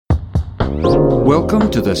Welcome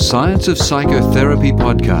to the Science of Psychotherapy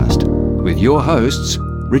podcast with your hosts,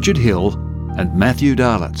 Richard Hill and Matthew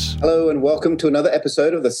Darlitz. Hello and welcome to another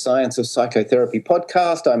episode of the Science of Psychotherapy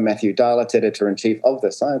podcast. I'm Matthew Darlitz, Editor-in-Chief of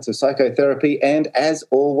the Science of Psychotherapy, and as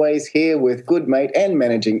always here with good mate and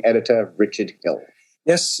Managing Editor, Richard Hill.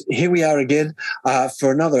 Yes, here we are again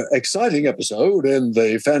for another exciting episode in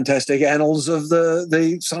the fantastic annals of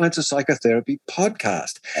the Science of Psychotherapy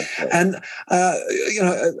podcast. Absolutely. And,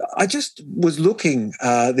 I just was looking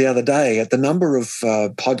the other day at the number of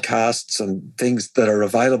podcasts and things that are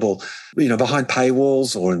available, behind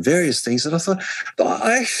paywalls or in various things. And I thought,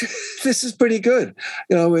 this is pretty good.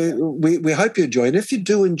 We hope you enjoy it. And if you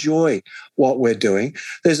do enjoy what we're doing,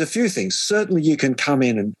 there's a few things. Certainly you can come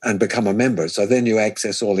in and become a member. So then you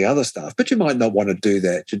access all the other stuff, but you might not want to do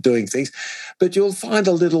that. You're doing things, but you'll find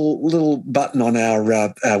a little button on our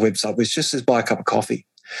website which just says buy a cup of coffee.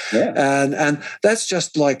 Yeah. And that's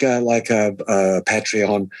just like a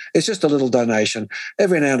Patreon. It's just a little donation.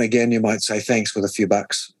 Every now and again, you might say thanks with a few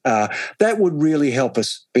bucks. That would really help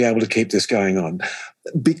us be able to keep this going on,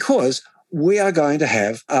 because we are going to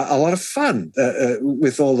have a lot of fun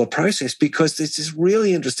with all the process, because there's this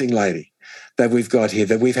really interesting lady that we've got here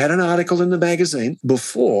that we've had an article in the magazine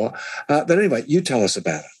before. But anyway, you tell us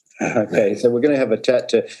about it. Okay, so we're going to have a chat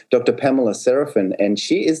to Dr. Pamela Seraphine, and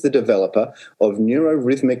she is the developer of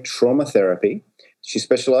neurorhythmic trauma therapy. She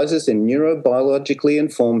specializes in neurobiologically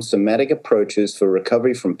informed somatic approaches for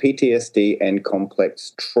recovery from PTSD and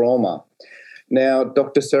complex trauma. Now,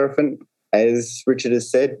 Dr. Seraphine, as Richard has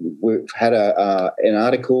said, we've had an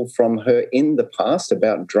article from her in the past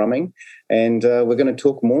about drumming, and we're going to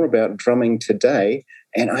talk more about drumming today.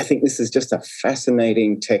 And I think this is just a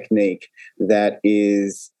fascinating technique that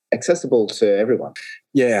is accessible to everyone.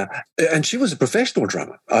 Yeah, and she was a professional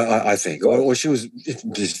drummer, I think, or she was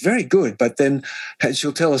just very good. But then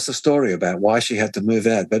she'll tell us the story about why she had to move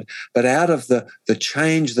out. But out of the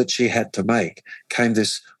change that she had to make came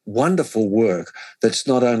this wonderful work that's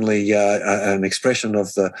not only an expression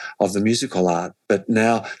of the musical art, but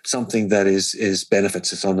now something that is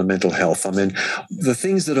benefits us on the mental health. I mean, the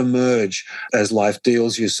things that emerge as life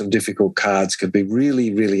deals you some difficult cards can be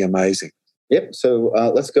really, really amazing. Yep, so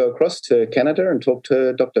let's go across to Canada and talk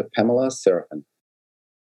to Dr. Pamela Seraphine.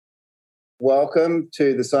 Welcome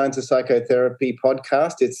to the Science of Psychotherapy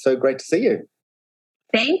podcast. It's so great to see you.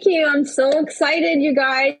 Thank you. I'm so excited, you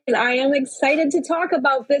guys. I am excited to talk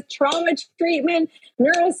about this trauma treatment,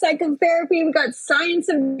 neuropsychotherapy. We got science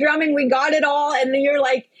of drumming. We got it all. And then you're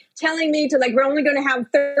telling me we're only going to have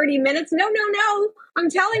 30 minutes. No. I'm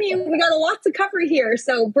telling you, we got a lot to cover here.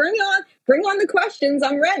 So bring on the questions.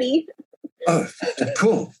 I'm ready. Oh,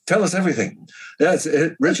 cool. Tell us everything. That's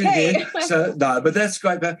it. Richard here. So, no, but that's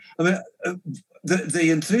great. But I mean, the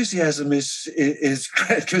enthusiasm is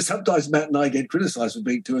great, because sometimes Matt and I get criticised for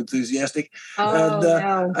being too enthusiastic.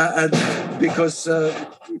 And because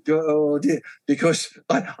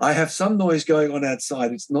I have some noise going on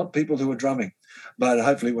outside. It's not people who are drumming, but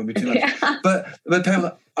hopefully it won't be too much. Yeah. But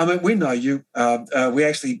Pamela, I mean, we know you. We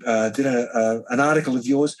actually did an article of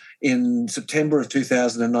yours in September of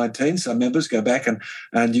 2019. So members go back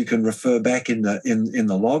and you can refer back in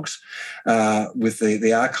the logs with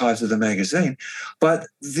the archives of the magazine. But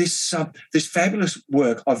this fabulous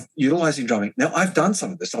work of utilising drumming. Now, I've done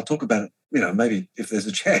some of this. I'll talk about it, maybe if there's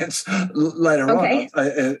a chance later on.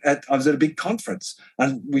 I was at a big conference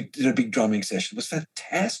and we did a big drumming session. It was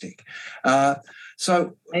fantastic.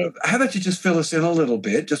 So how about you just fill us in a little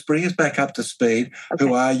bit, just bring us back up to speed. Okay.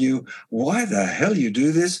 Who are you? Why the hell you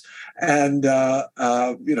do this? And,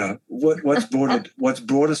 what's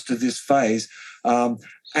brought us to this phase, Sure.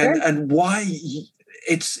 and why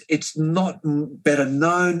it's not better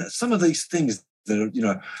known. Some of these things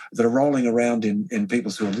that are rolling around in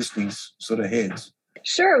people's who are listening sort of heads.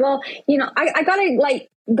 Sure. Well, I got to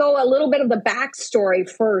go a little bit of the backstory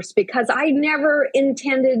first, because I never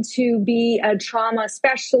intended to be a trauma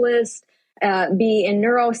specialist, be in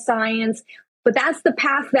neuroscience, but that's the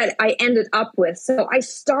path that I ended up with. So I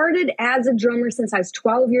started as a drummer since I was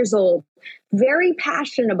 12 years old, very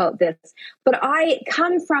passionate about this, but I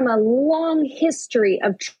come from a long history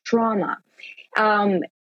of trauma.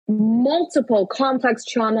 Multiple complex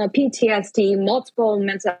trauma, PTSD, multiple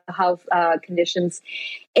mental health conditions.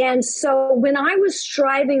 And so when I was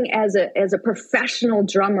striving as a professional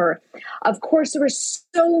drummer, of course, there were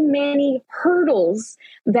so many hurdles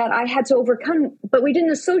that I had to overcome, but we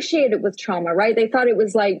didn't associate it with trauma, right? They thought it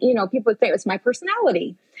was people would think it was my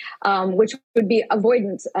personality, which would be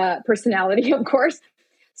avoidant personality, of course.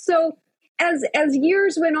 So as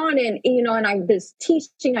years went on, and and I was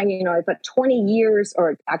teaching, I've got 20 years,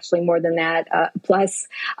 or actually more than that, plus.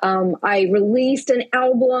 I released an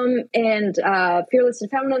album, and Fearless and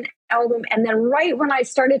Feminine album, and then right when I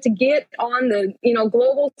started to get on the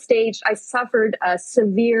global stage, I suffered a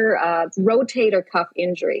severe rotator cuff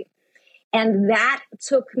injury, and that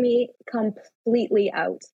took me completely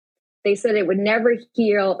out. They said it would never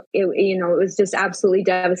heal. It was just absolutely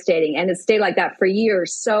devastating. And it stayed like that for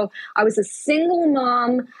years. So I was a single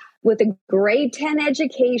mom with a grade 10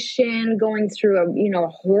 education, going through a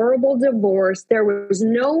horrible divorce. There was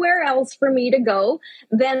nowhere else for me to go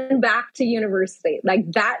than back to university.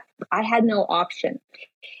 Like that, I had no option.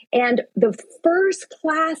 And the first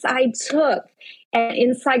class I took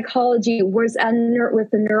in psychology was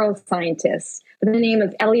with a neuroscientist by the name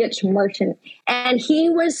of Elliot Martin. And he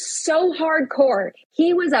was so hardcore.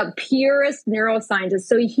 He was a purist neuroscientist.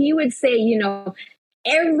 So he would say,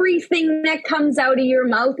 everything that comes out of your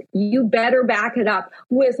mouth, you better back it up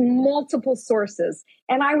with multiple sources.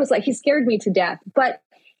 And I was like, he scared me to death. But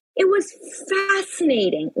it was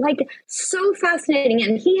fascinating, like so fascinating.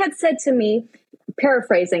 And he had said to me,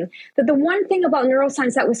 paraphrasing, that the one thing about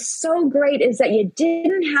neuroscience that was so great is that you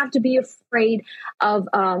didn't have to be afraid of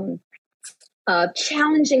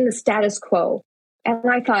challenging the status quo. And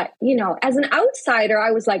I thought, as an outsider,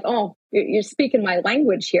 I was like, oh, you're speaking my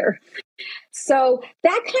language here. So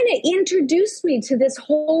that kind of introduced me to this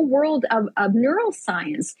whole world of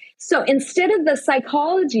neuroscience. So instead of the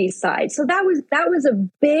psychology side, so that was a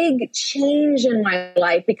big change in my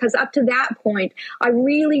life, because up to that point, I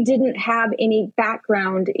really didn't have any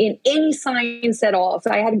background in any science at all.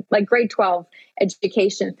 So I had like grade 12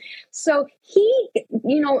 education. So he,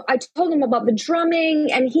 I told him about the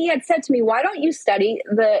drumming, and he had said to me, why don't you study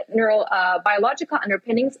the biological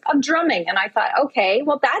underpinnings of drumming? And I thought, okay,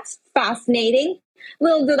 well, that's fascinating.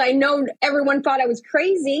 Little did I know, everyone thought I was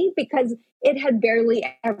crazy, because it had barely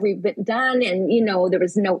ever been done. And, there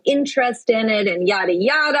was no interest in it, and yada,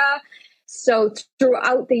 yada. So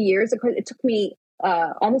throughout the years, of course, it took me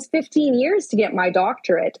almost 15 years to get my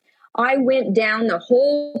doctorate. I went down the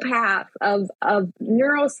whole path of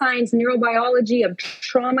neuroscience, neurobiology, of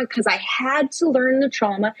trauma, because I had to learn the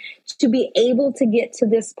trauma to be able to get to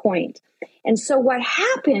this point. And so what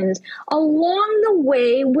happened along the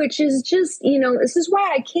way, which is just, this is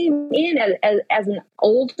why I came in as an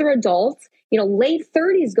older adult, late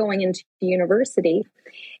 30s going into university.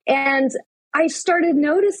 And I started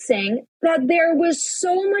noticing that there was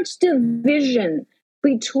so much division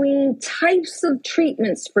between types of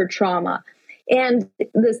treatments for trauma, and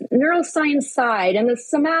the neuroscience side and the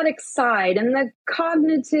somatic side and the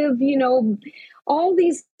cognitive, all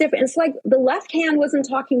these different, it's like the left hand wasn't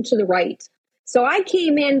talking to the right. So I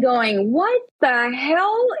came in going, what the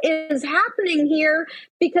hell is happening here?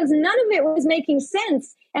 Because none of it was making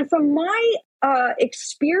sense. And from my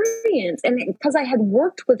experience, and because I had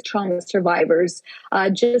worked with trauma survivors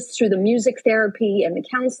just through the music therapy and the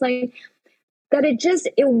counseling, that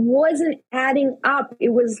it wasn't adding up.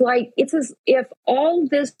 It was like, it's as if all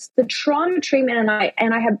this, the trauma treatment, and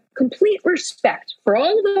I have complete respect for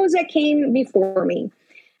all of those that came before me.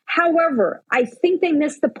 However, I think they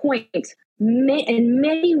missed the point in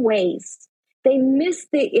many ways. They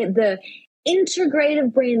missed the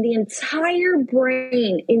integrative brain, the entire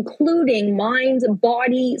brain, including mind,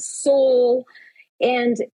 body, soul,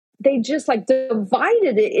 and they just like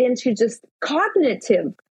divided it into just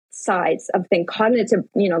cognitive sides of things, cognitive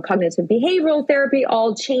behavioral therapy,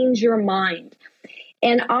 all change your mind.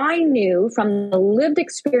 And I knew from the lived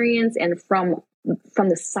experience and from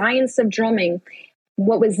the science of drumming,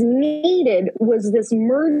 what was needed was this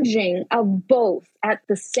merging of both at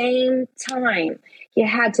the same time. You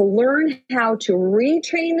had to learn how to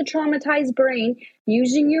retrain the traumatized brain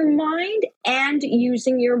using your mind and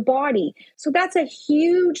using your body. So that's a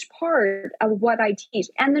huge part of what I teach.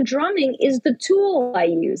 And the drumming is the tool I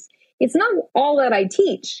use. It's not all that I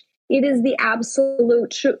teach. It is the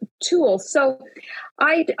absolute tool. So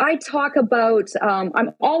I talk about,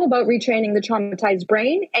 I'm all about retraining the traumatized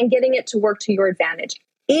brain and getting it to work to your advantage.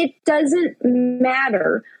 It doesn't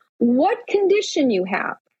matter what condition you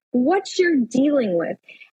have, what you're dealing with.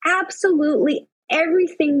 Absolutely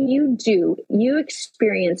everything you do, you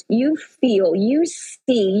experience, you feel, you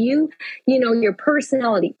see, your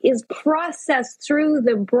personality is processed through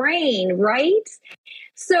the brain, right?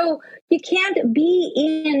 So you can't be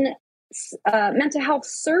in mental health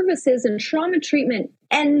services and trauma treatment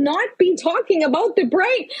and not be talking about the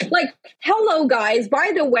brain. Like, hello, guys,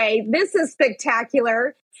 by the way, this is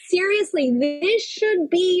spectacular. Seriously, this should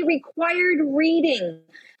be required reading.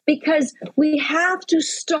 because we have to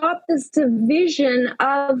stop this division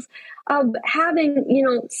of having,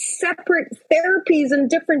 separate therapies and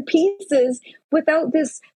different pieces without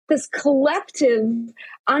this collective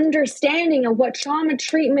understanding of what trauma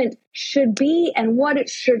treatment should be and what it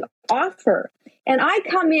should offer. And I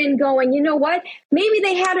come in going, you know what? Maybe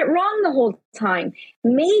they had it wrong the whole time.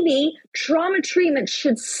 Maybe trauma treatment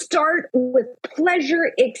should start with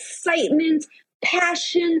pleasure, excitement,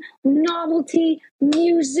 passion, novelty,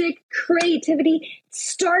 music, creativity.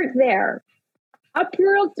 Start there.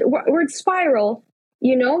 Upward spiral,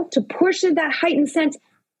 to push in that heightened sense.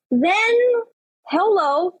 Then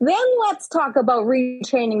let's talk about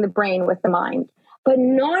retraining the brain with the mind, but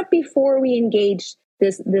not before we engage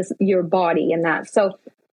this your body in that. So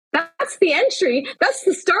that's the entry. That's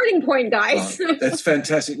the starting point, guys. Oh, that's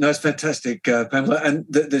fantastic. No, it's fantastic, Pamela. And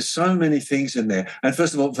there's so many things in there. And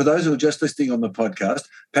first of all, for those who are just listening on the podcast,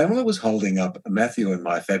 Pamela was holding up Matthew and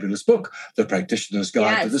my fabulous book, The Practitioner's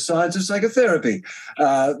Guide to the Science of Psychotherapy.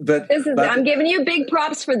 I'm giving you big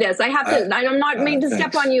props for this. I have to. I'm not meaning to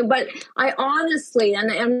step on you, but I honestly,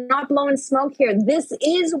 and I'm not blowing smoke here, this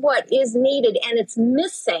is what is needed, and it's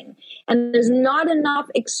missing. And there's not enough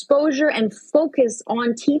exposure and focus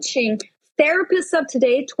on teaching therapists of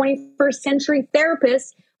today, 21st century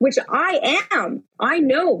therapists, which I am. I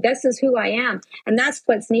know this is who I am, and that's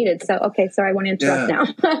what's needed. So, okay, sorry, I want to interrupt now.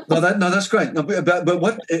 No, that's great. No, but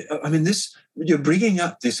what I mean, you're bringing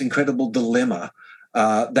up this incredible dilemma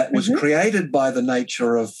that was created by the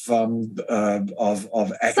nature of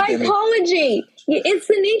academic psychology. It's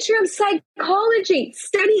the nature of psychology,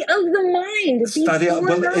 study of the mind.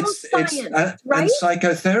 Right? And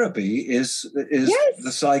psychotherapy is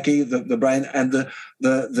the psyche, the brain, and the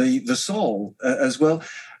soul as well.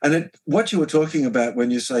 And what you were talking about when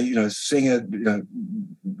you say, sing it,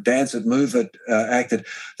 dance it, move it, act it.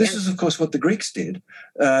 This is, of course, what the Greeks did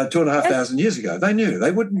 2,500 years ago. They knew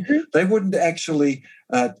they wouldn't actually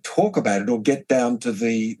talk about it or get down to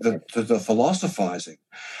the philosophizing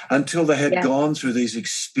until they had gone through these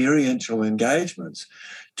experiential engagements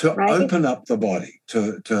to open up the body,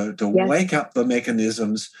 to wake up the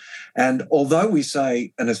mechanisms. And although we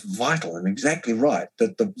say, and it's vital and exactly right,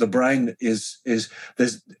 that the brain is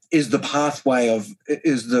the pathway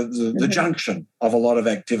is the junction of a lot of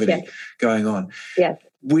activity going on. Yes.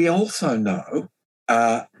 We also know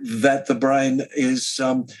that the brain is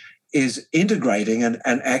integrating and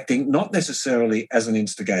acting not necessarily as an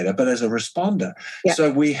instigator, but as a responder. Yeah.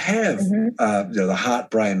 So we have the heart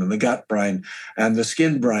brain and the gut brain and the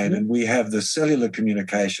skin brain, and we have the cellular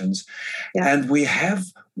communications, and we have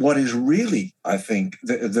what is really, I think,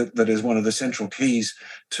 that is one of the central keys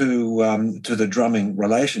to the drumming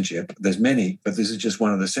relationship. There's many, but this is just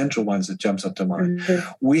one of the central ones that jumps up to mind.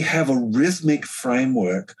 We have a rhythmic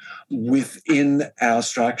framework within our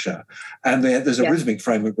structure, and there's a rhythmic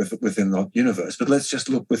framework within the universe, but let's just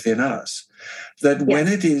look within us. That when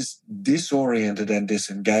it is disoriented and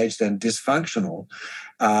disengaged and dysfunctional,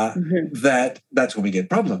 that's when we get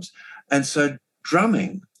problems. And so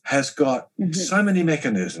drumming has got so many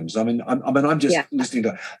mechanisms. I mean, I'm just listening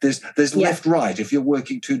to there's left, right. If you're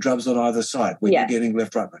working two drums on either side, when you're getting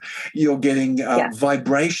left, right, you're getting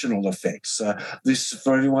vibrational effects. This,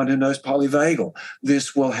 for anyone who knows polyvagal,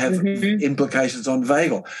 this will have implications on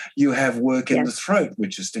vagal. You have work in the throat,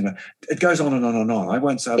 which is stimulating. It goes on and on and on. I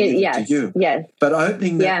won't say it to you. Yes. But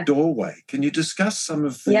opening that doorway, can you discuss some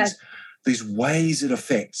of these ways it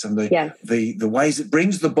affects and the ways it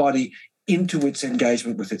brings the body into its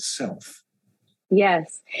engagement with itself?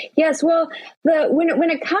 Yes. Well,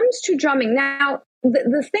 when it comes to drumming, now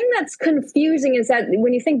the thing that's confusing is that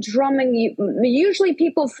when you think drumming, usually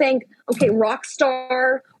people think, okay, rock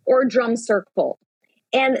star or drum circle,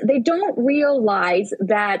 and they don't realize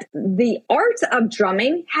that the art of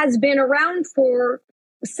drumming has been around for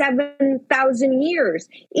 7,000 years.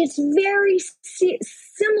 It's very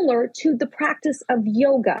similar to the practice of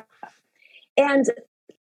yoga, and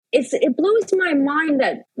it blows my mind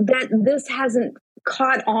that this hasn't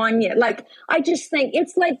caught on yet. Like, I just think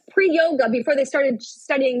it's like pre-yoga, before they started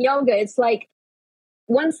studying yoga. It's like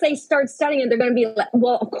once they start studying it, they're going to be like,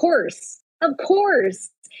 well, of course,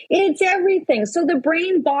 it's everything. So the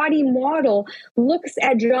brain body model looks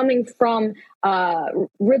at drumming from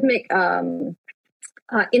rhythmic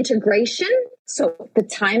integration. So the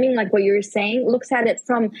timing, like what you were saying, looks at it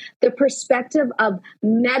from the perspective of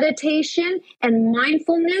meditation and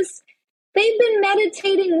mindfulness. They've been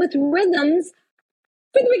meditating with rhythms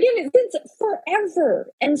for the beginning, since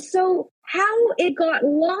forever. And so how it got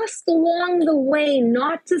lost along the way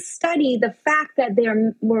not to study the fact that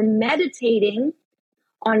were meditating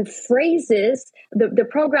on phrases. The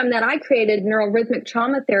program that I created, neurorhythmic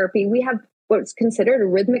trauma therapy, we have what's considered a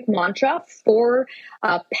rhythmic mantra, 4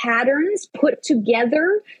 patterns put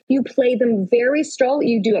together. You play them very slow.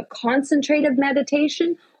 You do a concentrative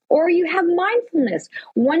meditation, or you have mindfulness.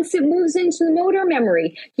 Once it moves into the motor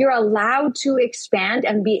memory, you're allowed to expand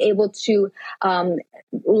and be able to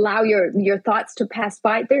allow your thoughts to pass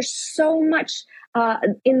by. There's so much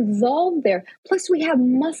involved there. Plus, we have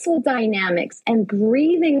muscle dynamics and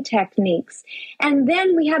breathing techniques. And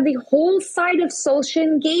then we have the whole side of social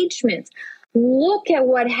engagement. Look at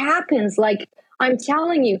what happens. Like, I'm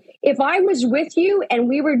telling you, if I was with you and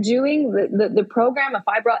we were doing the program, if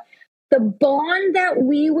I brought the bond that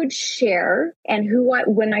we would share, and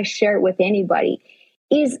when I share it with anybody,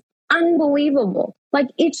 is unbelievable. Like,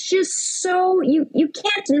 it's just so, you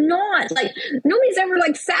can't not, like, nobody's ever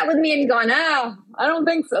like sat with me and gone, I don't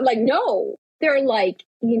think so. Like, no, they're like,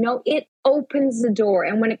 it opens the door.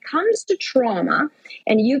 And when it comes to trauma,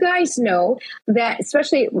 and you guys know that,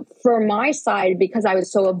 especially for my side, because I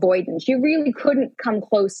was so avoidant, you really couldn't come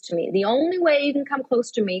close to me. The only way you can come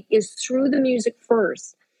close to me is through the music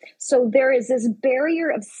first. So there is this barrier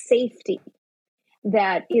of safety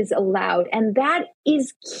that is allowed, and that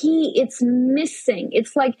is key. It's missing.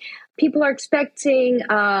 It's like people are expecting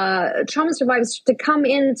trauma survivors to come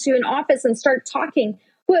into an office and start talking.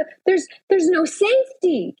 Well, there's no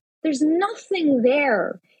safety. There's nothing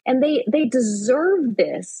there, and they deserve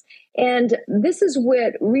this. And this is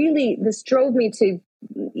what really this drove me to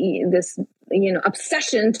this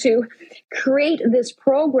obsession to create this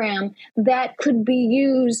program that could be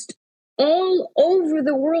used all over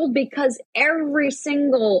the world, because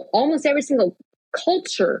almost every single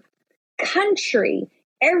culture, country,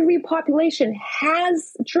 every population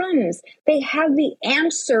has drums. They have the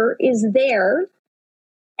answer is there,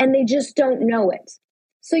 and they just don't know it.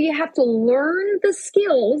 So you have to learn the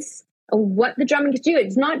skills of what the drumming can do.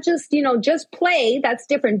 It's not just, just play. That's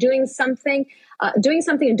different. Doing something and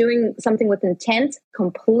doing something with intent,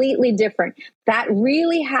 completely different. That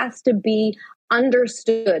really has to be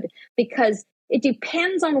understood, because it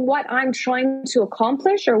depends on what I'm trying to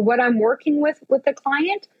accomplish or what I'm working with the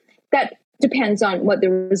client. That depends on what the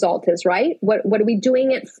result is, right? What are we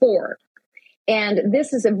doing it for? And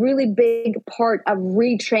this is a really big part of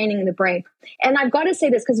retraining the brain. And I've got to say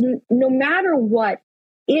this, because no matter what,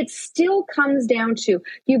 it still comes down to,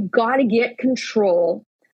 you've got to get control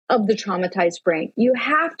of the traumatized brain. You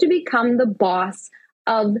have to become the boss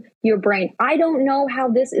of your brain. I don't know how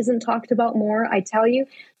this isn't talked about more. I tell you,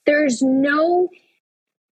 there's no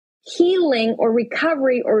healing or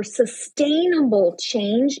recovery or sustainable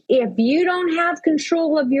change if you don't have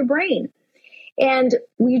control of your brain. And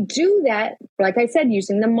we do that, like I said,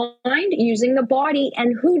 using the mind, using the body.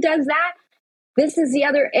 And who does that? This is the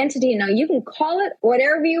other entity. Now, you can call it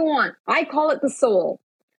whatever you want. I call it the soul.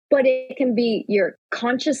 But it can be your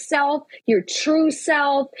conscious self, your true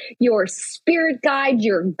self, your spirit guide,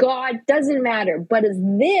 your God, doesn't matter. But it's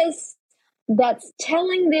this that's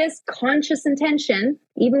telling this conscious intention,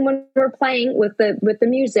 even when we're playing with the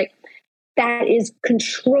music, that is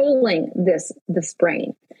controlling this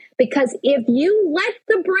brain. Because if you let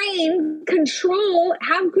the brain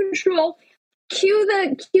have control, cue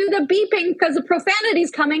the beeping because the profanity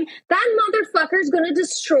is coming, that motherfucker is going to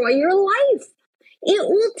destroy your life. It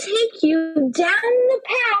will take you down the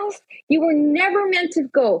path you were never meant to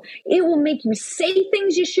go. It will make you say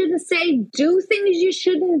things you shouldn't say, do things you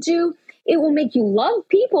shouldn't do. It will make you love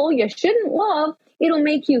people you shouldn't love. It'll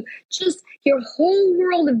make you just your whole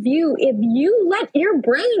world of view. If you let your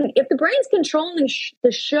brain, if the brain's controlling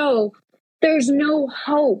the show, there's no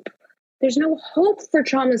hope. There's no hope for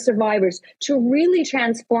trauma survivors to really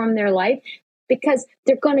transform their life, because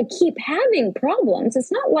they're going to keep having problems.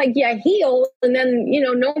 It's not like you heal and then,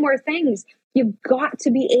 no more things. You've got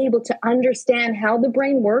to be able to understand how the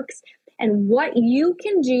brain works and what you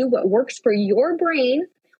can do, what works for your brain,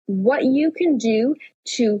 what you can do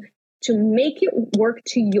to make it work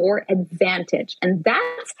to your advantage. And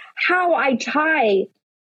that's how I tie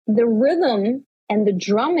the rhythm and the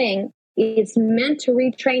drumming. It's meant to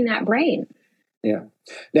retrain that brain. Yeah.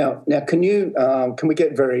 Now, can we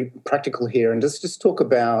get very practical here and just talk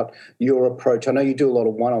about your approach? I know you do a lot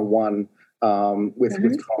of one-on-one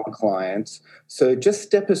with trauma clients. So just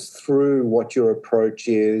step us through what your approach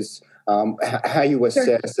is, how you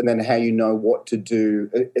assess, and then how you know what to do,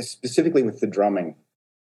 specifically with the drumming.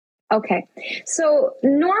 Okay. So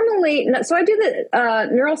normally, I do the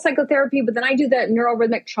neuropsychotherapy, but then I do the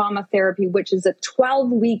neurorhythmic trauma therapy, which is a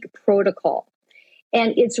 12-week protocol.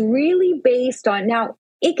 And it's really based on, now,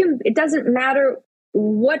 it doesn't matter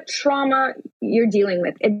what trauma you're dealing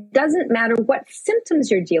with. It doesn't matter what symptoms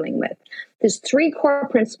you're dealing with. There's 3 core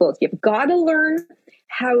principles. You've got to learn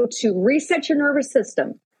how to reset your nervous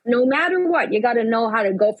system. No matter what, you got to know how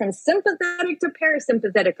to go from sympathetic to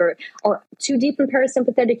parasympathetic, or too deep in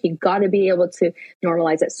parasympathetic. You got to be able to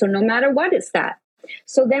normalize it. So no matter what, it's that.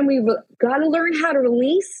 So then we've got to learn how to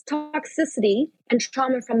release toxicity and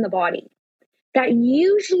trauma from the body. That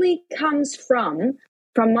usually comes from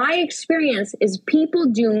my experience, is people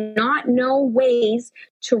do not know ways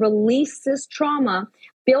to release this trauma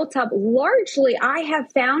built up largely, I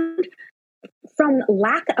have found, from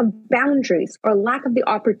lack of boundaries or lack of the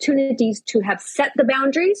opportunities to have set the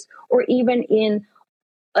boundaries, or even in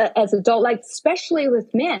as adult, like especially with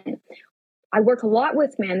men. I work a lot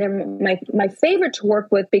with men. They're my favorite to work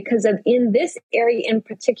with because of, in this area in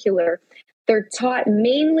particular, they're taught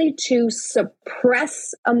mainly to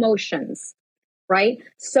suppress emotions, right?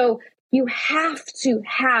 So you have to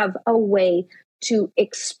have a way to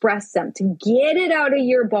express them, to get it out of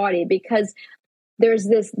your body, because there's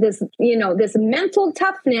this mental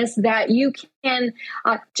toughness that you can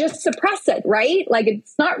just suppress it, right? Like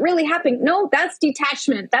it's not really happening. No, that's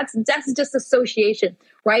detachment. That's disassociation,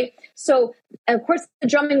 right? So of course the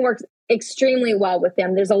drumming works extremely well with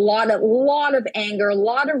them. There's a lot of anger, a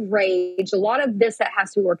lot of rage, a lot of this that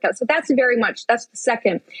has to be worked out. So that's the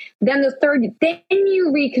second. Then the third, then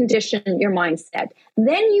you recondition your mindset.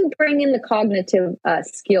 Then you bring in the cognitive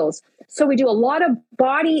skills. So we do a lot of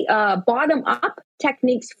body bottom up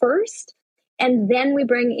techniques first, and then we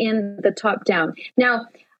bring in the top down. Now,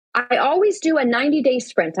 I always do a 90-day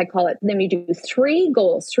sprint, I call it. Then we do 3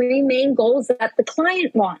 main goals that the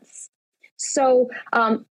client wants. So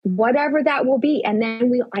whatever that will be, and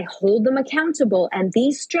then I hold them accountable, and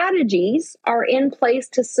these strategies are in place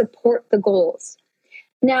to support the goals.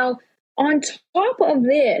 Now, on top of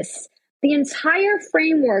this, the entire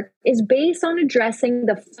framework is based on addressing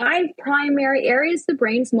the 5 primary areas of the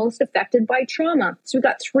brain's most affected by trauma. So we've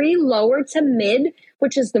got 3 lower to mid,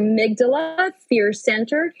 which is the amygdala, fear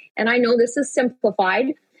center, and I know this is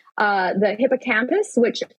simplified, the hippocampus,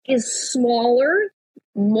 which is smaller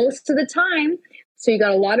most of the time. So you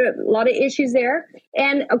got a lot of issues there.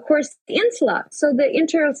 And of course, the insula, so the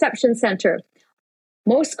interoception center.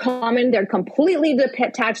 Most common, they're completely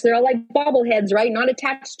detached. They're all like bobbleheads, right? Not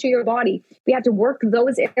attached to your body. We have to work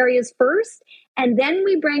those areas first. And then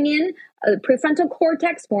we bring in the prefrontal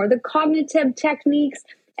cortex, more the cognitive techniques,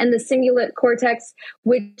 and the cingulate cortex,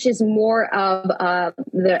 which is more of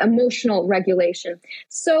the emotional regulation.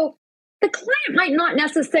 So the client might not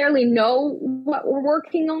necessarily know what we're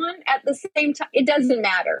working on at the same time. It doesn't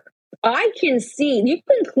matter. You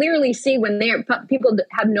can clearly see when people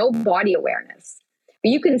have no body awareness.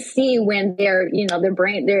 You can see when their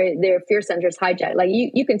brain, their fear center is hijacked. Like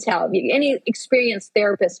you can tell. Any experienced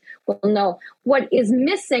therapist will know. What is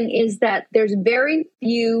missing is that there's very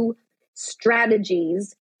few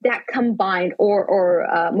strategies that combine or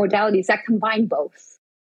modalities that combine both.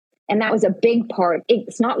 And that was a big part.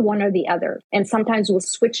 It's not one or the other. And sometimes we'll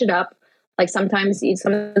switch it up. Like sometimes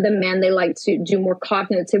some of the men, they like to do more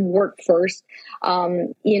cognitive work first, but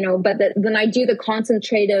then I do the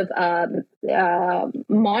concentrative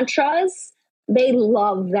mantras. They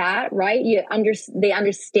love that, right? They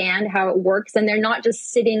understand how it works, and they're not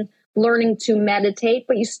just sitting learning to meditate,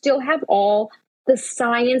 but you still have all the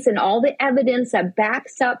science and all the evidence that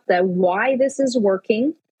backs up why this is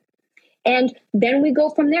working. And then we go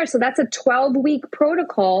from there. So that's a 12-week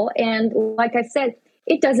protocol. And like I said,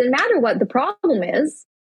 it doesn't matter what the problem is.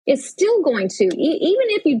 It's still going to, even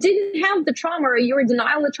if you didn't have the trauma or you were in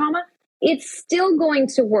denial of trauma, it's still going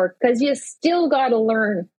to work because you still got to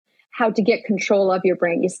learn how to get control of your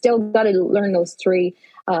brain. You still got to learn those 3,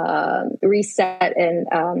 reset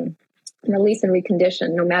and release and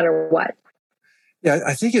recondition, no matter what. Yeah,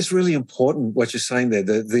 I think it's really important what you're saying there.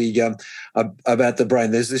 About the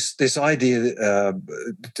brain. There's this idea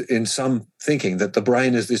in some thinking that the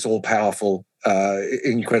brain is this all-powerful,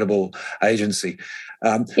 incredible agency,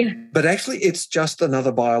 but actually it's just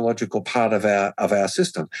another biological part of our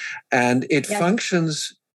system, and it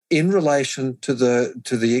functions in relation to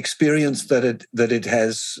the experience that it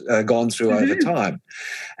has gone through over time.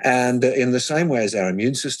 And in the same way as our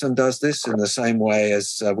immune system does this, in the same way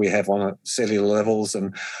as we have on cellular levels.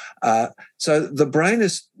 And so the brain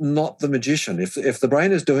is not the magician. If the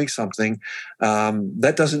brain is doing something,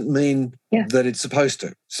 that doesn't mean that it's supposed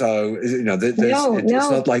to. So, it's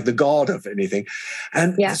not like the god of anything.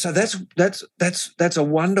 And so that's a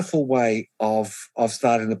wonderful way of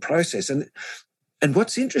starting the process. And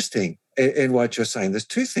what's interesting in what you're saying, there's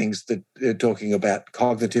 2 things that you're talking about: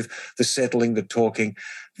 cognitive, the settling, the talking.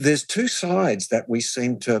 there's two sides that we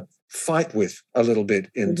seem to fight with a little bit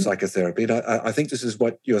in psychotherapy. And I think this is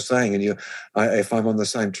what you're saying, and if I'm on the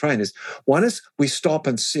same train, is one is we stop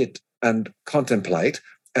and sit and contemplate,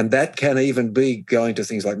 and that can even be going to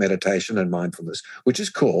things like meditation and mindfulness, which is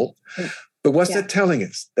cool. But what's that telling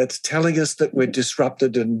us? That's telling us that we're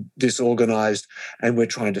disrupted and disorganized and we're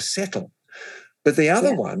trying to settle. But the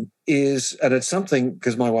other one is, and it's something,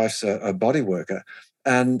 because my wife's a body worker,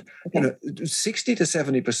 and 60 to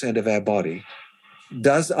 70% of our body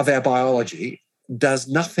of our biology does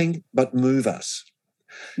nothing but move us.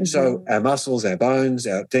 So our muscles, our bones,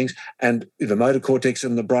 our things, and the motor cortex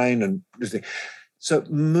in the brain, and so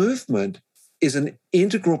movement is an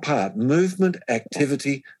integral part. Movement,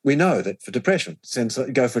 activity. We know that for depression,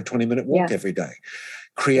 go for a 20-minute walk every day,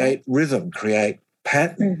 create rhythm, create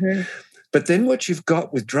pattern. But then what you've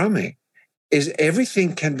got with drumming is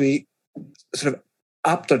everything can be sort of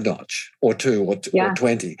upped a notch or two or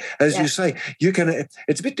 20. As you say,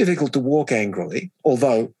 it's a bit difficult to walk angrily,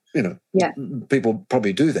 although, people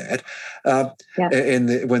probably do that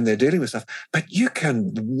when they're dealing with stuff. But you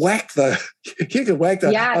can whack the.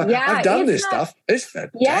 I've done this stuff. It's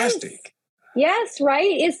fantastic. Yes, right.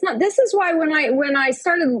 It's not. This is why when I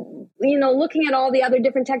started, looking at all the other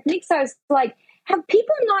different techniques, I was like, have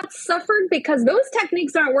people not suffered because those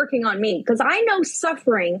techniques aren't working on me? Because I know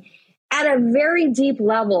suffering at a very deep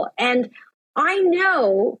level, and I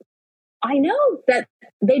know that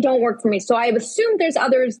they don't work for me. So I've assumed there's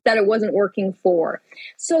others that it wasn't working for.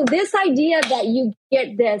 So this idea that you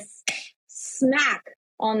get this smack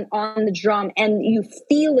on the drum and you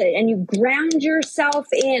feel it and you ground yourself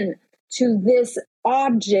in to this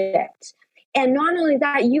object. And not only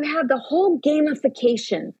that, you have the whole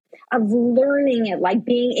gamification of learning it, like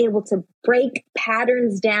being able to break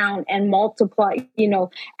patterns down and multiply,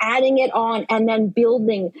 adding it on and then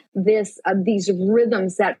building these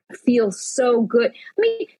rhythms that feel so good. I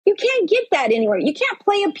mean, you can't get that anywhere. You can't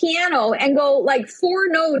play a piano and go like 4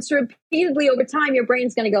 notes repeatedly over time. Your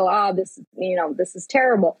brain's going to go, this is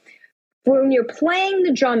terrible. When you're playing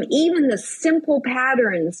the drum, even the simple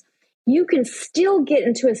patterns, you can still get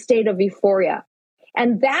into a state of euphoria.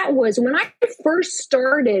 And that was when I first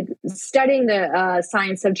started studying the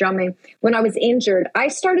science of drumming. When I was injured, I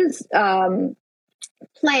started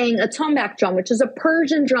playing a tombak drum, which is a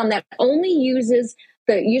Persian drum that only uses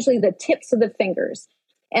usually the tips of the fingers.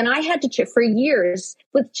 And I had to for years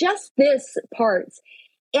with just this parts.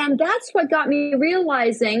 And that's what got me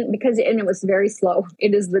realizing, and it was very slow.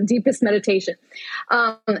 It is the deepest meditation.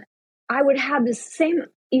 I would have this same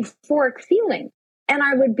euphoric feeling. And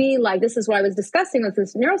I would be like, this is what I was discussing with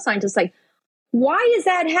this neuroscientist, like, why is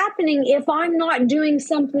that happening if I'm not doing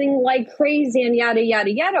something like crazy and yada, yada,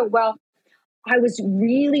 yada? Well, I was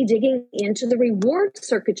really digging into the reward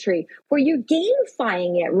circuitry where you're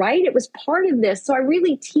gamifying it, right? It was part of this. So I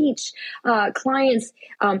really teach clients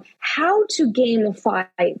how to gamify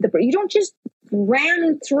you don't just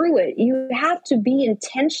ram through it. You have to be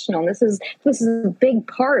intentional. This is a big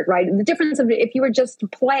part, right? The difference of if you were just to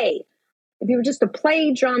play. If you were just to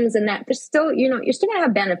play drums and that, there's still, you're still gonna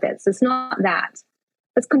have benefits. It's not that.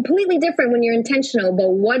 It's completely different when you're intentional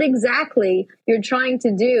about what exactly you're trying to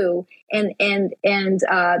do, and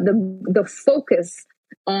the focus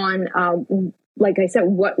on, like I said,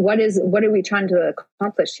 what are we trying to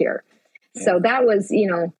accomplish here? Yeah. So that was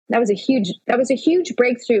a huge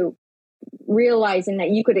breakthrough, realizing that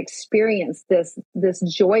you could experience this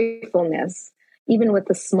joyfulness even with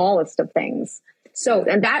the smallest of things. So,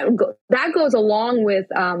 and that goes along with,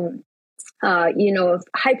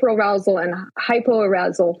 hyperarousal and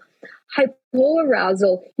hypoarousal.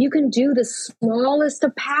 Hypoarousal, you can do the smallest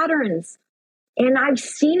of patterns. And I've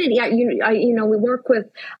seen it. We work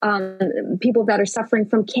with people that are suffering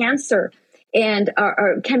from cancer and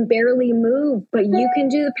can barely move, but you can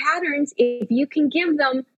do the patterns. If you can give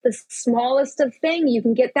them the smallest of thing, you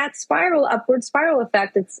can get that upward spiral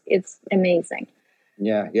effect. It's amazing.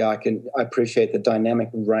 Yeah, I appreciate the dynamic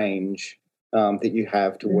range that you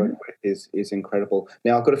have to work with is incredible.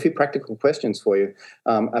 Now, I've got a few practical questions for you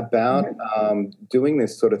about doing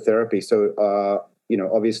this sort of therapy. So,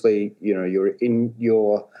 obviously, you're in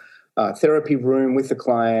your therapy room with the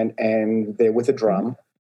client and they're with a drum.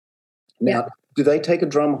 Now, do they take a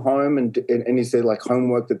drum home and is there like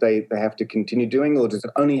homework that they have to continue doing, or does it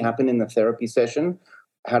only happen in the therapy session?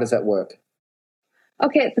 How does that work?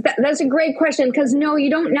 Okay, that's a great question, because no, you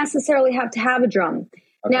don't necessarily have to have a drum.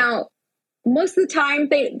 Okay. Now, most of the time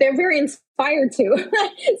they're very inspired to.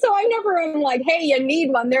 So I never am like, hey, you need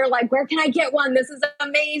one. They're like, where can I get one? This is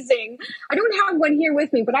amazing. I don't have one here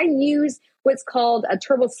with me, but I use what's called a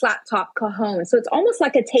turbo slap top cajon. So it's almost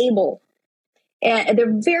like a table. And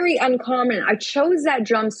they're very uncommon. I chose that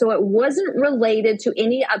drum so it wasn't related to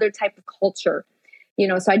any other type of culture.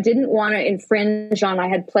 So I didn't want to infringe on, I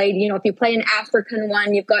had played, if you play an African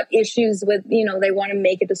one, you've got issues with, they want to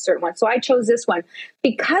make it a certain one. So I chose this one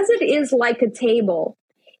because it is like a table.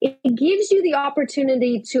 It gives you the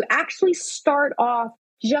opportunity to actually start off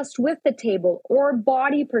just with the table or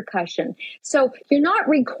body percussion. So you're not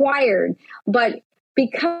required, but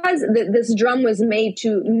because this drum was made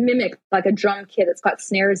to mimic like a drum kit, it's got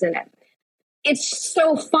snares in it. It's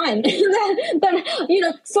so fun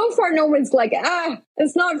that so far no one's like,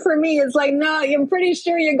 it's not for me. It's like, no, I'm pretty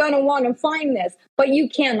sure you're going to want to find this. But you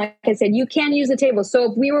can, like I said, you can use the table.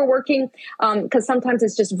 So if we were working, because sometimes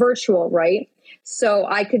it's just virtual, right? So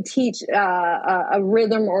I could teach a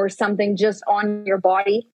rhythm or something just on your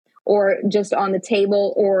body or just on the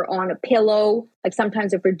table or on a pillow. Like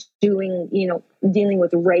sometimes if we're doing, dealing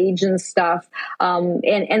with rage and stuff. And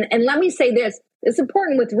let me say this. It's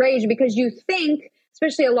important with rage because you think,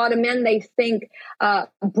 especially a lot of men, they think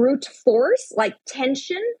brute force, like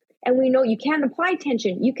tension. And we know you can't apply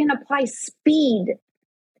tension. You can apply speed.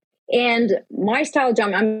 And my style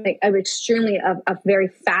drum, I'm extremely a very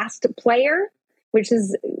fast player, which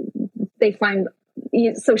is, they find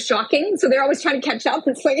so shocking. So they're always trying to catch up.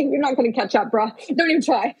 It's like, you're not going to catch up, bro. Don't even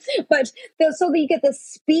try. But so that you get the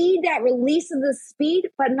speed, that release of the speed,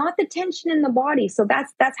 but not the tension in the body. So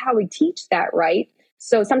that's how we teach that, right?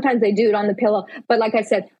 So sometimes they do it on the pillow. But like I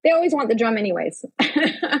said, they always want the drum anyways.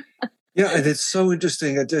 Yeah, and it's so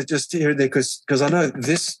interesting just to hear that because I know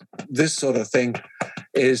this sort of thing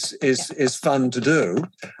is fun to do.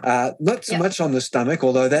 Not so much on the stomach,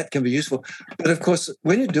 although that can be useful. But of course,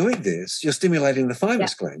 when you're doing this, you're stimulating the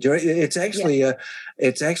thymus gland. It's actually an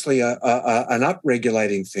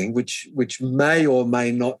upregulating thing, which may or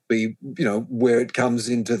may not be, where it comes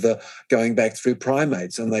into the going back through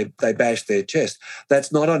primates and they bash their chest.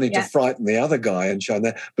 That's not only to frighten the other guy and show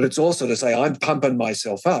that, but it's also to say I'm pumping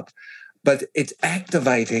myself up. But it's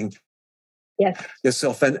activating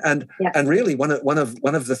yourself, and really one of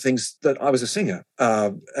the things that I was a singer,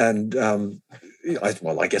 I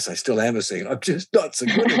guess I still am a singer. I'm just not so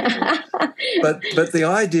good at it. But the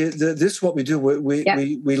idea that this is what we do.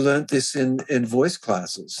 We learned this in voice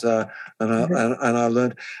classes, and I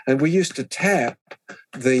learned, and we used to tap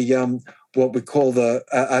the what we call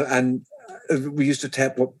we used to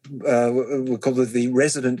tap what we call the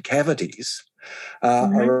resonant cavities.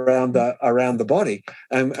 Around the body,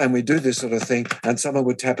 and we do this sort of thing, and someone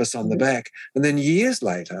would tap us on the back, and then years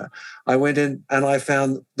later I went in and I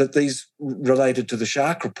found that these related to the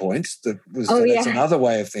chakra points. That's another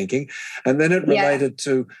way of thinking, and then it related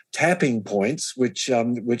to tapping points, which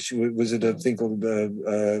was it a thing called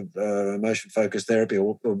emotion focused therapy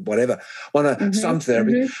or whatever, some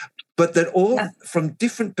therapy. But that all from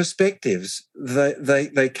different perspectives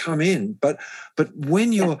they come in. But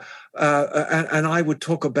when you're and I would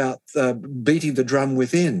talk about beating the drum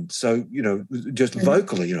within. So just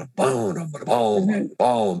vocally, boom, boom,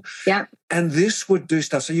 boom. Yeah. And this would do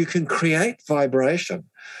stuff. So you can create vibration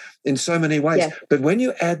in so many ways. Yeah. But when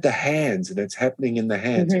you add the hands, and it's happening in the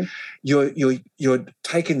hands, you're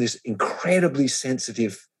taking this incredibly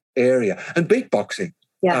sensitive area and beatboxing.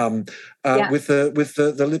 With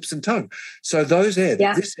the lips and tongue. So those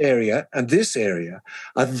this area and this area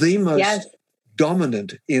are the most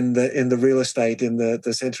dominant in the real estate in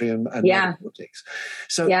the sensory and motor cortex.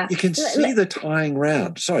 So you can see the tying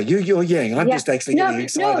round. Sorry, you're yang. I'm just actually getting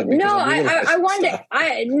excited. I wanted.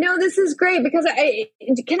 This is great because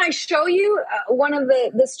can I show you one of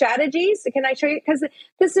the strategies? Can I show you because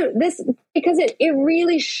it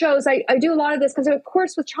really shows. I do a lot of this because of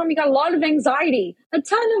course with trauma you got a lot of anxiety, a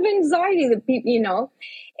ton of anxiety that people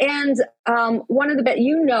And one of the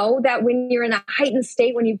that when you're in a heightened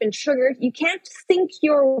state, when you've been triggered, you can't think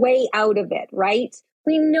your way out of it, right?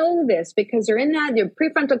 We know this because you're in that, your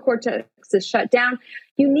prefrontal cortex is shut down.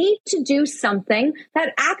 You need to do something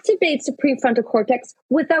that activates the prefrontal cortex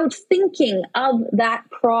without thinking of that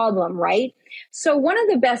problem, right? So one of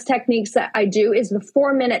the best techniques that I do is the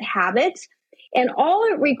 4-minute habit. And all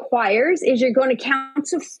it requires is you're going to count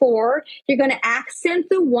to 4. You're going to accent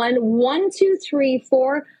the 1, 1, 2, 3,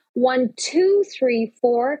 4, 1, 2, 3,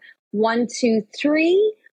 4, 1, 2,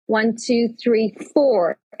 3, 1, 2, 3,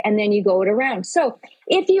 4. And then you go it around. So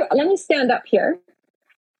let me stand up here.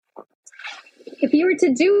 If you were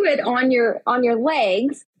to do it on your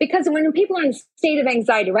legs, because when people are in a state of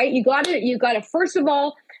anxiety, right, you got to first of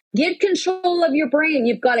all get control of your brain.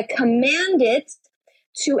 You've got to command it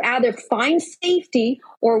to either find safety,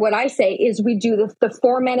 or what I say is we do the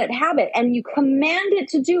 4-minute habit, and you command it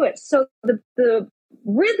to do it. So the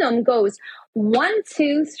rhythm goes 1,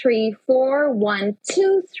 2, 3, 4, 1,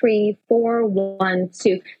 2, 3, 4, 1,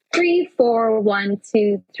 2, 3, 4, 1,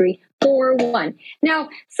 2, 3, 4, 1. Now,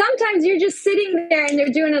 sometimes you're just sitting there and they're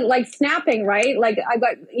doing it like snapping, right? Like I've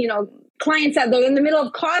got, clients that they're in the middle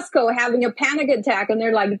of Costco having a panic attack and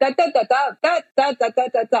they're like, da, da, da, da, da, da, da, da,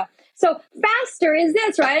 da, da. So faster is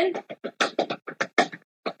this, right?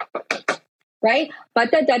 Right?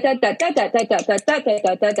 But da, da, da, da, da, da, da, da, da, da, da,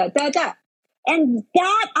 da, da, da, da. And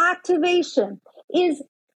that activation is,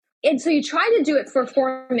 and so you try to do it for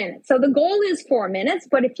 4 minutes. So the goal is 4 minutes,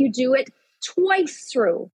 but if you do it twice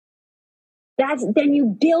through, then you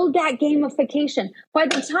build that gamification. By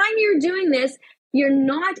the time you're doing this, you're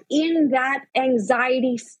not in that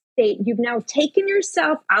anxiety state. You've now taken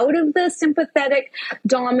yourself out of the sympathetic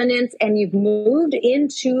dominance and you've moved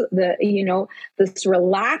into the, this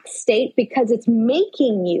relaxed state because it's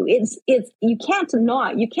making you, you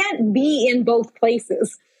can't be in both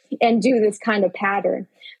places and do this kind of pattern.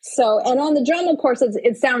 So, and on the drama course,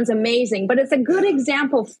 it sounds amazing, but it's a good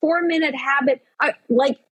example. 4-minute habit.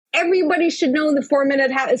 Everybody should know the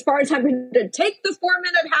 4-minute habit. As far as I'm going to take the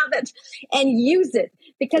 4-minute habit and use it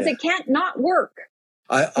because it can't not work.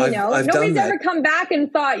 I've Nobody's done that. ever come back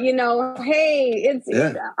and thought, hey,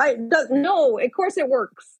 no, of course it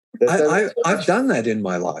works. I've done that in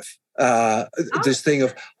my life. This thing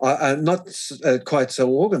of not quite so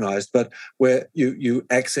organized, but where you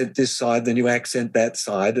accent this side, then you accent that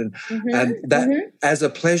side, and that as a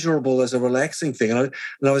pleasurable, as a relaxing thing. And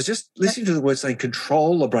I was just listening to the word saying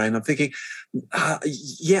control the brain. I'm thinking,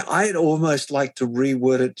 I'd almost like to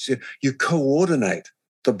reword it to you coordinate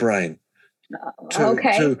the brain.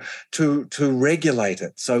 To regulate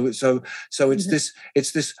it. So it's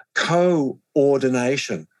this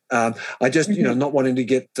coordination. I just not wanting to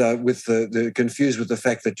get with the confused with the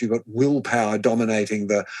fact that you've got willpower dominating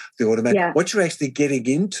the automatic. Yeah. What you're actually getting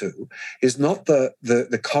into is not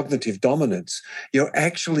the cognitive dominance. You're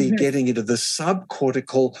actually getting into the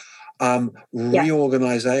subcortical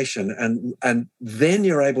reorganization, and then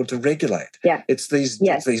you're able to regulate. Yeah. It's these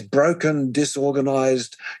broken,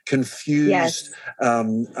 disorganized, confused,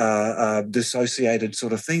 dissociated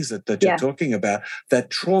sort of things that you're talking about that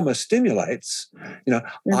trauma stimulates.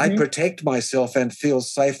 I protect myself and feel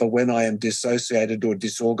safer when I am dissociated or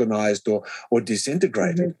disorganized or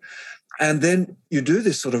disintegrated. And then you do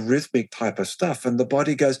this sort of rhythmic type of stuff and the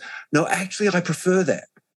body goes, no, actually, I prefer that.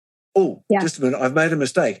 Oh, just a minute, I've made a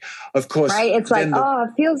mistake. Of course. Right, it's like, it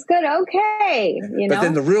feels good, okay. But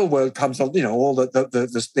then the real world comes on, all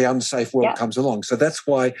the unsafe world comes along. So that's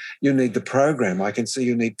why you need the program. I can see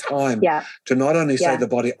you need time to not only say to the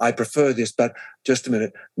body, I prefer this, but just a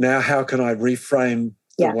minute, now how can I reframe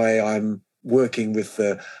the way I'm working with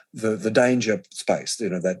the danger space,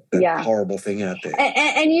 that horrible thing out there.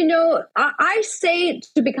 And I say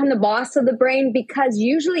to become the boss of the brain because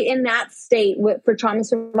usually in that state for trauma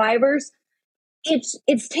survivors,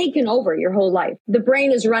 it's taken over your whole life. The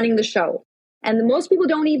brain is running the show. And most people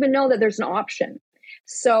don't even know that there's an option.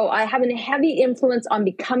 So I have a heavy influence on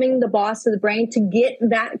becoming the boss of the brain to get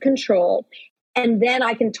that control. And then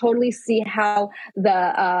I can totally see how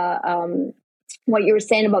what you were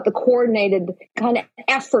saying about the coordinated kind of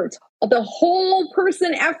effort, the whole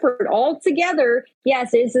person effort all together,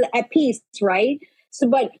 is at peace, right? So,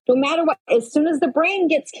 but no matter what, as soon as the brain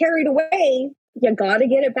gets carried away, you got to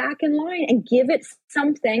get it back in line and give it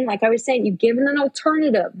something. Like I was saying, you give it an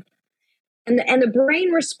alternative. And the brain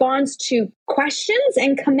responds to questions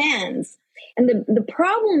and commands. And the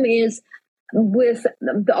problem is with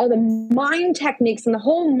all the mind techniques and the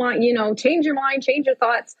whole mind, change your mind, change your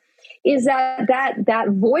thoughts, is that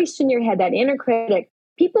voice in your head, that inner critic,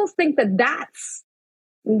 people think that that's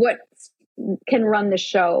what can run the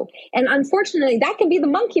show. And unfortunately, that can be the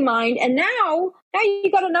monkey mind. And now you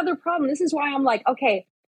got another problem. This is why I'm like, okay,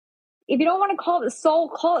 if you don't want to call it the soul,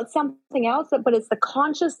 call it something else, but it's the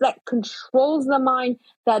conscious that controls the mind,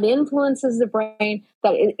 that influences the brain,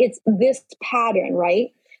 that it's this pattern,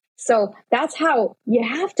 right? So that's how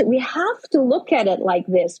we have to look at it like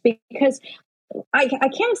this, because I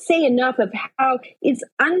can't say enough of how it's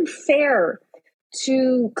unfair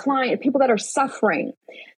to people that are suffering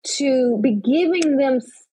to be giving them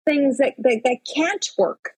things that can't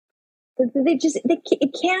work.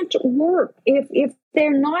 It can't work. If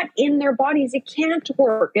they're not in their bodies, it can't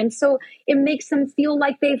work. And so it makes them feel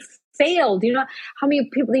like they've failed. How many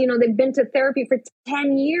people, they've been to therapy for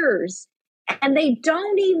 10 years and they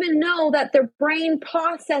don't even know that their brain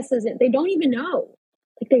processes it. They don't even know.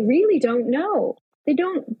 Like they really don't know.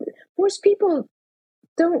 Most people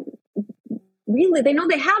don't really, they know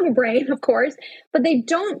they have a brain, of course, but they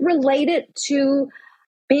don't relate it to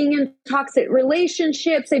being in toxic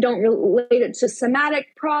relationships. They don't relate it to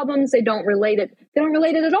somatic problems. They don't relate it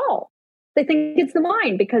at all. They think it's the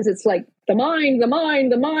mind, because it's like the mind.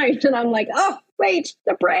 And I'm like, oh, wait,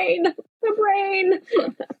 the brain.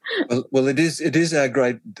 Well, it is our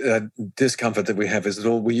great discomfort that we have, is that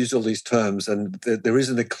we use all these terms and there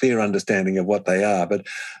isn't a clear understanding of what they are. But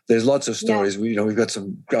there's lots of stories. Yeah. We've got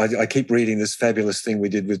some. I keep reading this fabulous thing we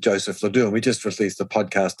did with Joseph Ledoux, and we just released the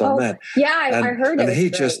podcast on that. Yeah, I heard it.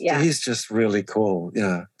 And he's just really cool.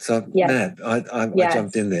 Yeah. So Matt, I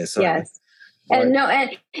jumped in there. Sorry. Yes. And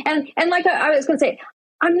like I was going to say,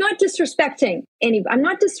 I'm not disrespecting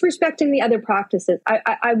the other practices.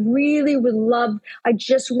 I really would love, I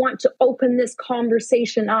just want to open this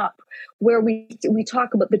conversation up where we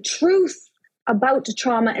talk about the truth about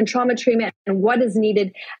trauma and trauma treatment and what is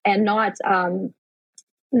needed, and not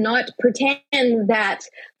pretend that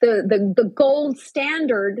the gold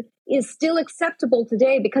standard is still acceptable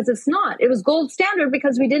today, because it's not. It was gold standard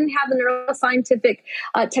because we didn't have the neuroscientific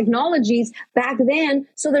technologies back then.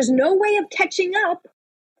 So there's no way of catching up.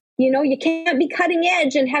 You can't be cutting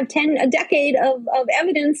edge and have a decade of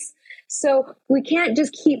evidence. So we can't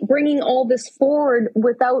just keep bringing all this forward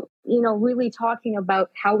without, really talking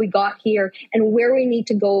about how we got here and where we need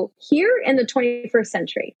to go here in the 21st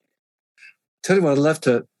century. Tell you what, I'd love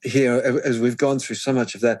to hear, as we've gone through so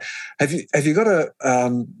much of that. Have you got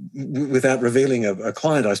without revealing a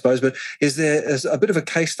client, I suppose, but is there a bit of a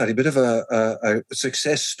case study, a bit of a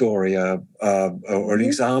success story, or an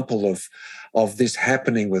example of this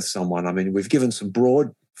happening with someone? I mean, we've given some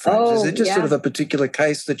broad frames. Is there just sort of a particular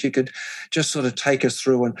case that you could just sort of take us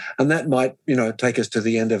through, and that might, take us to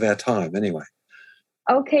the end of our time anyway?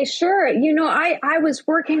 Okay, sure. I was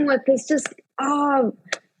working with this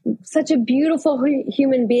such a beautiful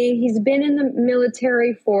human being. He's been in the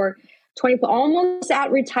military for almost at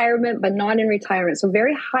retirement, but not in retirement. So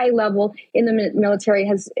very high level in the military,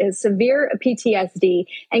 has severe PTSD,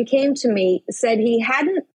 and came to me, said he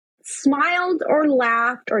hadn't smiled or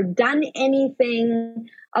laughed or done anything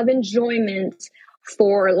of enjoyment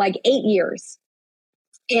for like 8 years.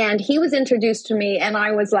 And he was introduced to me, and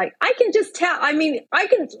I was like, I can just tell. I mean,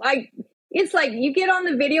 it's like you get on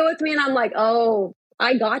the video with me and I'm like, oh,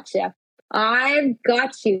 I got you. I've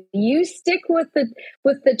got you. You stick with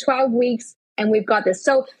the 12 weeks and we've got this.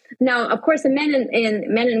 So now, of course, the men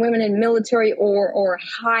and women in military or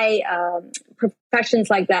high professions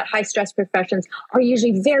like that, high stress professions, are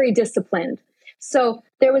usually very disciplined. So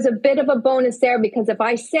there was a bit of a bonus there, because if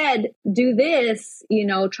I said, do this,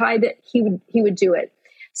 try that, he would do it.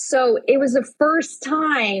 So it was the first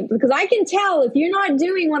time, because I can tell if you're not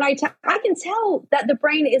doing what I can tell that the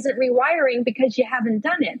brain isn't rewiring because you haven't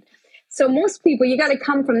done it. So most people, you got to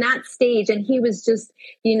come from that stage. And he was just,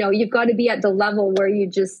 you've got to be at the level where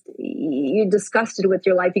you're disgusted with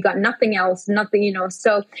your life. You got nothing else,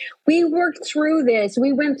 So we worked through this.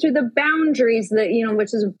 We went through the boundaries that,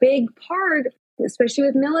 which is a big part, especially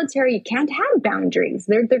with military. You can't have boundaries.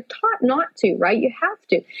 They're taught not to, right? You have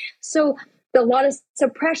to. So a lot of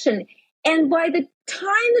suppression. And by the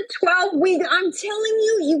time the 12 weeks, I'm telling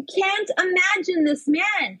you, you can't imagine this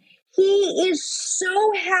man. He is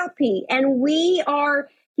so happy. And we are,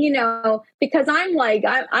 because I'm like,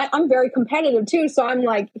 I'm very competitive too. So I'm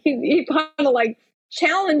like, he kind of like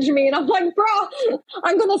challenged me. And I'm like, bro,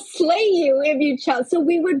 I'm going to slay you if you challenge. So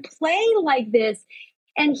we would play like this.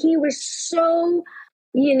 And he was so,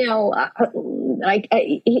 he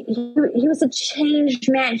was a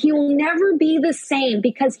changed man. He will never be the same,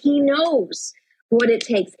 because he knows what it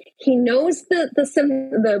takes. He knows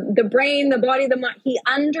the brain, the body, the mind. He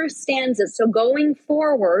understands it. So going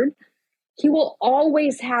forward, he will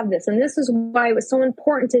always have this. And this is why it was so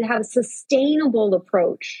important to have a sustainable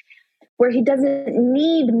approach, where he doesn't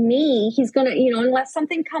need me. He's going to, unless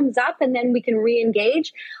something comes up, and then we can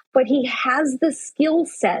re-engage, but he has the skill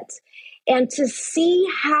set. And to see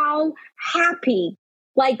how happy,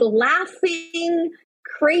 like laughing,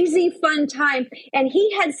 crazy fun time. And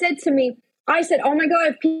he had said to me, I said, oh my God,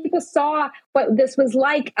 if people saw what this was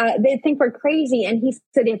like, they'd think we're crazy. And he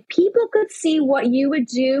said, if people could see what you would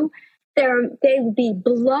do, they would be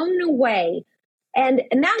blown away. And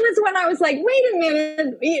that was when I was like, wait a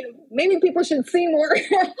minute, maybe people should see more,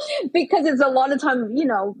 because it's a lot of time, you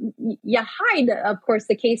hide, of course,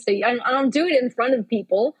 the case study. I don't do it in front of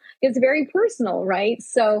people. It's very personal, right?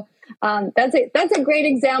 So that's a great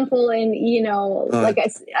example. And, like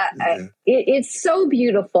it's so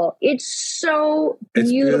beautiful. It's so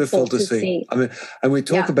beautiful to see. I mean, and we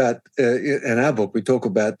talk about, in our book, we talk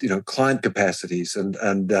about, client capacities and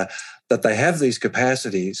that they have these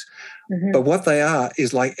capacities, but what they are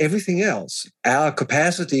is like everything else. Our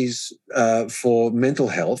capacities for mental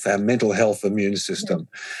health, our mental health immune system,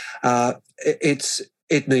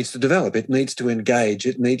 it needs to develop. It needs to engage.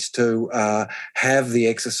 It needs to have the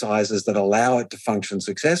exercises that allow it to function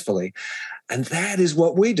successfully. And that is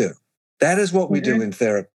what we do. That is what we do in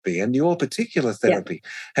therapy. And your particular therapy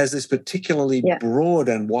has this particularly broad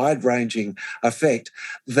and wide-ranging effect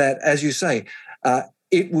that, as you say,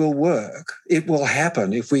 it will work. It will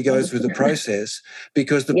happen if we go through the process,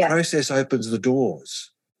 because the process opens the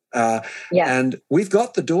doors. And we've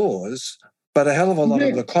got the doors, but a hell of a lot of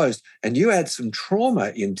them are closed. And you add some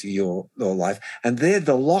trauma into your life, and they're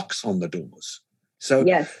the locks on the doors. So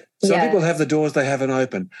some people have the doors they haven't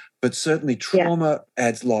opened, but certainly trauma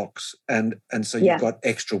adds locks, and so you've got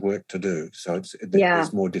extra work to do. So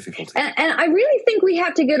there's more difficulty. And I really think we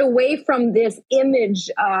have to get away from this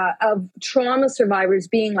image of trauma survivors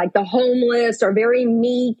being like the homeless or very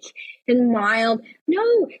meek and mild.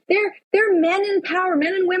 No, they're men in power,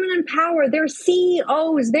 men and women in power. They're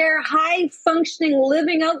CEOs. They're high functioning,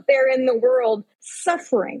 living out there in the world,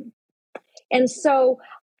 suffering. And so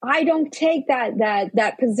I don't take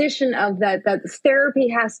that position of that therapy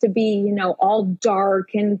has to be, all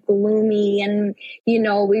dark and gloomy, and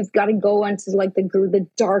we've got to go into like the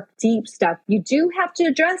dark, deep stuff. You do have to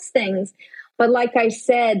address things, but like I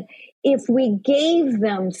said, if we gave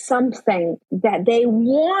them something that they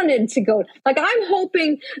wanted to go, like I'm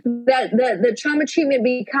hoping that the trauma treatment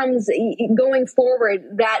becomes, going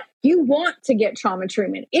forward, that you want to get trauma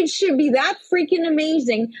treatment. It should be that freaking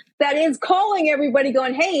amazing that it's calling everybody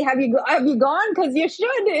going, hey, have you gone? Because you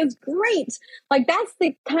should. It's great. Like that's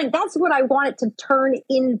what I want it to turn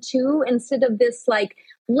into, instead of this like,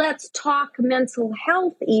 let's talk mental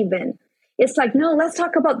health even. It's like, no, let's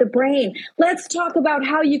talk about the brain. Let's talk about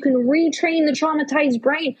how you can retrain the traumatized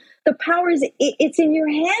brain. The power is, it's in your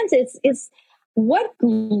hands. It's what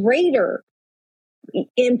greater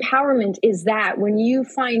empowerment is that when you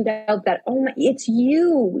find out that, it's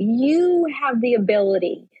you have the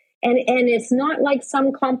ability. And it's not like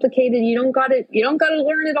some complicated, you don't got to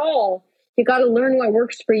learn it all. You got to learn what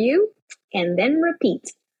works for you and then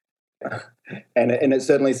repeat. And it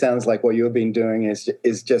certainly sounds like what you've been doing is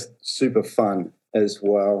just super fun as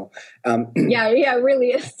well. It really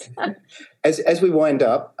is. As we wind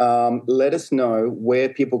up, let us know where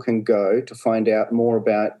people can go to find out more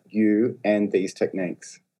about you and these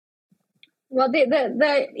techniques. Well,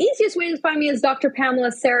 the easiest way to find me is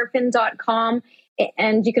drpamelaseraphine.com.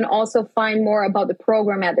 And you can also find more about the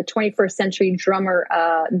program at the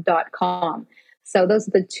 21stcenturydrummer.com. So those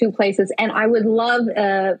are the two places. And I would love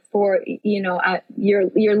for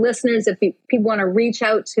your listeners, if people want to reach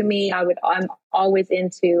out to me, I'm always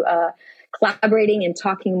into collaborating and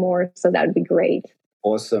talking more. So that would be great.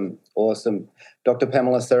 Awesome. Dr.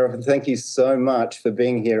 Pamela Seraphine, thank you so much for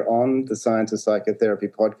being here on the Science of Psychotherapy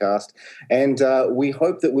podcast. And we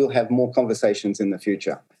hope that we'll have more conversations in the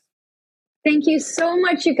future. Thank you so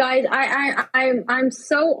much, you guys. I'm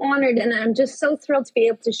so honored, and I'm just so thrilled to be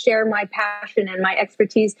able to share my passion and my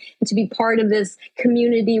expertise and to be part of this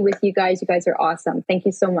community with you guys. You guys are awesome. Thank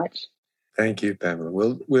you so much. Thank you,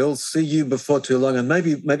 Pamela. We'll see you before too long, and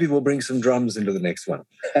maybe we'll bring some drums into the next one.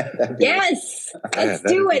 Yes, let's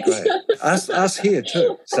do it. Us here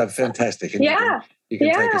too. So fantastic. And you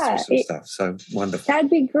can take us through some stuff. So wonderful. That'd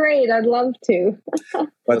be great. I'd love to.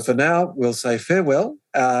 But for now, we'll say farewell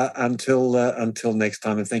until next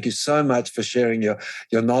time. And thank you so much for sharing your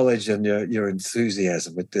knowledge and your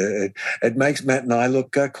enthusiasm. It makes Matt and I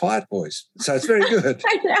look quiet boys. So it's very good.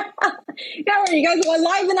 I know. Yeah, you guys want to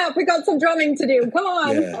liven up. We got some drumming to do. Come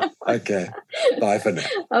on. Yeah. Okay. Bye for now.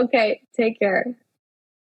 Okay. Take care.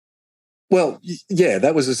 Well, yeah,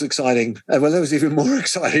 that was as exciting. Well, that was even more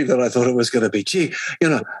exciting than I thought it was going to be.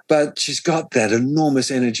 But she's got that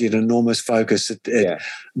enormous energy and enormous focus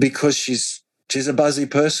because she's a buzzy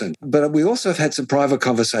person. But we also have had some private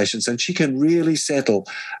conversations, and she can really settle.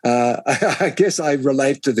 I guess I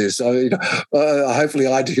relate to this. Hopefully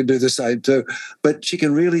I can do the same too. But she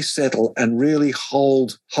can really settle and really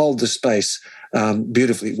hold the space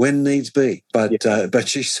beautifully when needs be. But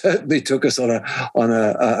she certainly took us on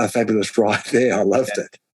a fabulous ride there. I loved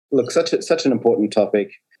it. Look, such an important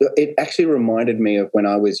topic. It actually reminded me of when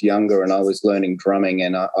I was younger and I was learning drumming,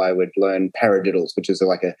 and I would learn paradiddles, which is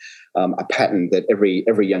like a pattern that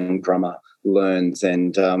every young drummer learns.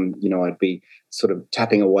 And I'd be sort of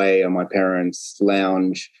tapping away on my parents'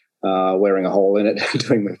 lounge, wearing a hole in it,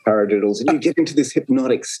 doing my paradiddles, and you get into this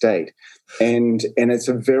hypnotic state. And it's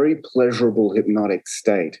a very pleasurable hypnotic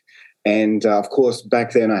state. And of course,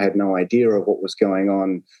 back then I had no idea of what was going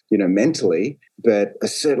on, mentally. But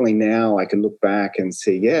certainly now I can look back and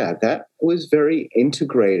see, that was very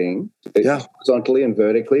integrating, horizontally and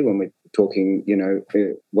vertically when we're talking,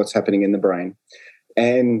 what's happening in the brain.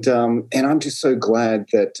 And I'm just so glad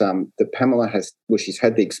that Pamela she's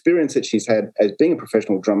had the experience that she's had as being a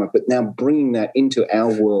professional drummer, but now bringing that into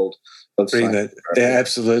our world of psychotherapy. Yeah,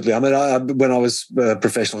 absolutely. I mean, when I was a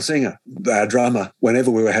professional singer, a drummer, whenever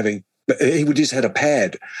we were he would just had a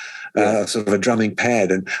pad, sort of a drumming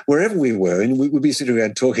pad, and wherever we were, and we would be sitting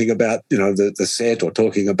around talking about the set or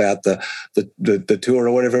talking about the tour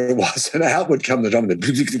or whatever it was, and out would come the drum,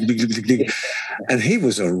 and he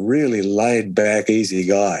was a really laid back, easy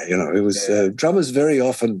guy. It was drummers very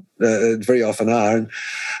often are, and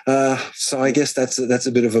so I guess that's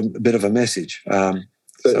a bit of a message. So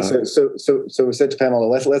we said to Pamela,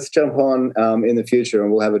 let's jump on in the future,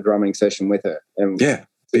 and we'll have a drumming session with her. And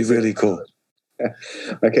be really cool.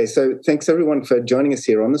 Okay, so thanks everyone for joining us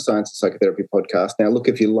here on the Science of Psychotherapy podcast. Now, look,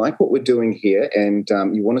 if you like what we're doing here and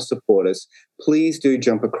you want to support us, please do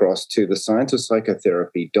jump across to the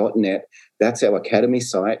scienceofpsychotherapy.net. That's our academy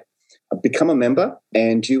site. Become a member,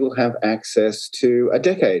 and you will have access to a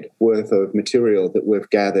decade worth of material that we've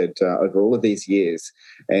gathered over all of these years.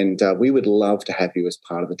 And we would love to have you as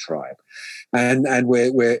part of the tribe. And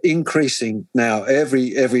we're increasing now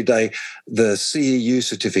every day the CEU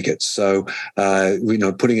certificates. So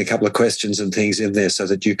putting a couple of questions and things in there so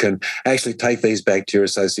that you can actually take these back to your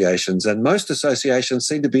associations. And most associations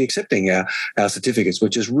seem to be accepting our certificates,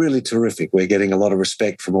 which is really terrific. We're getting a lot of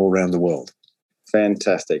respect from all around the world.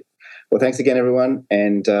 Fantastic. Well, thanks again, everyone,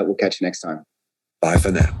 and we'll catch you next time. Bye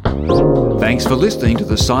for now. Thanks for listening to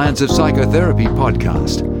the Science of Psychotherapy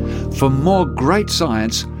podcast. For more great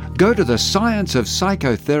science, go to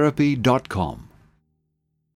thescienceofpsychotherapy.com.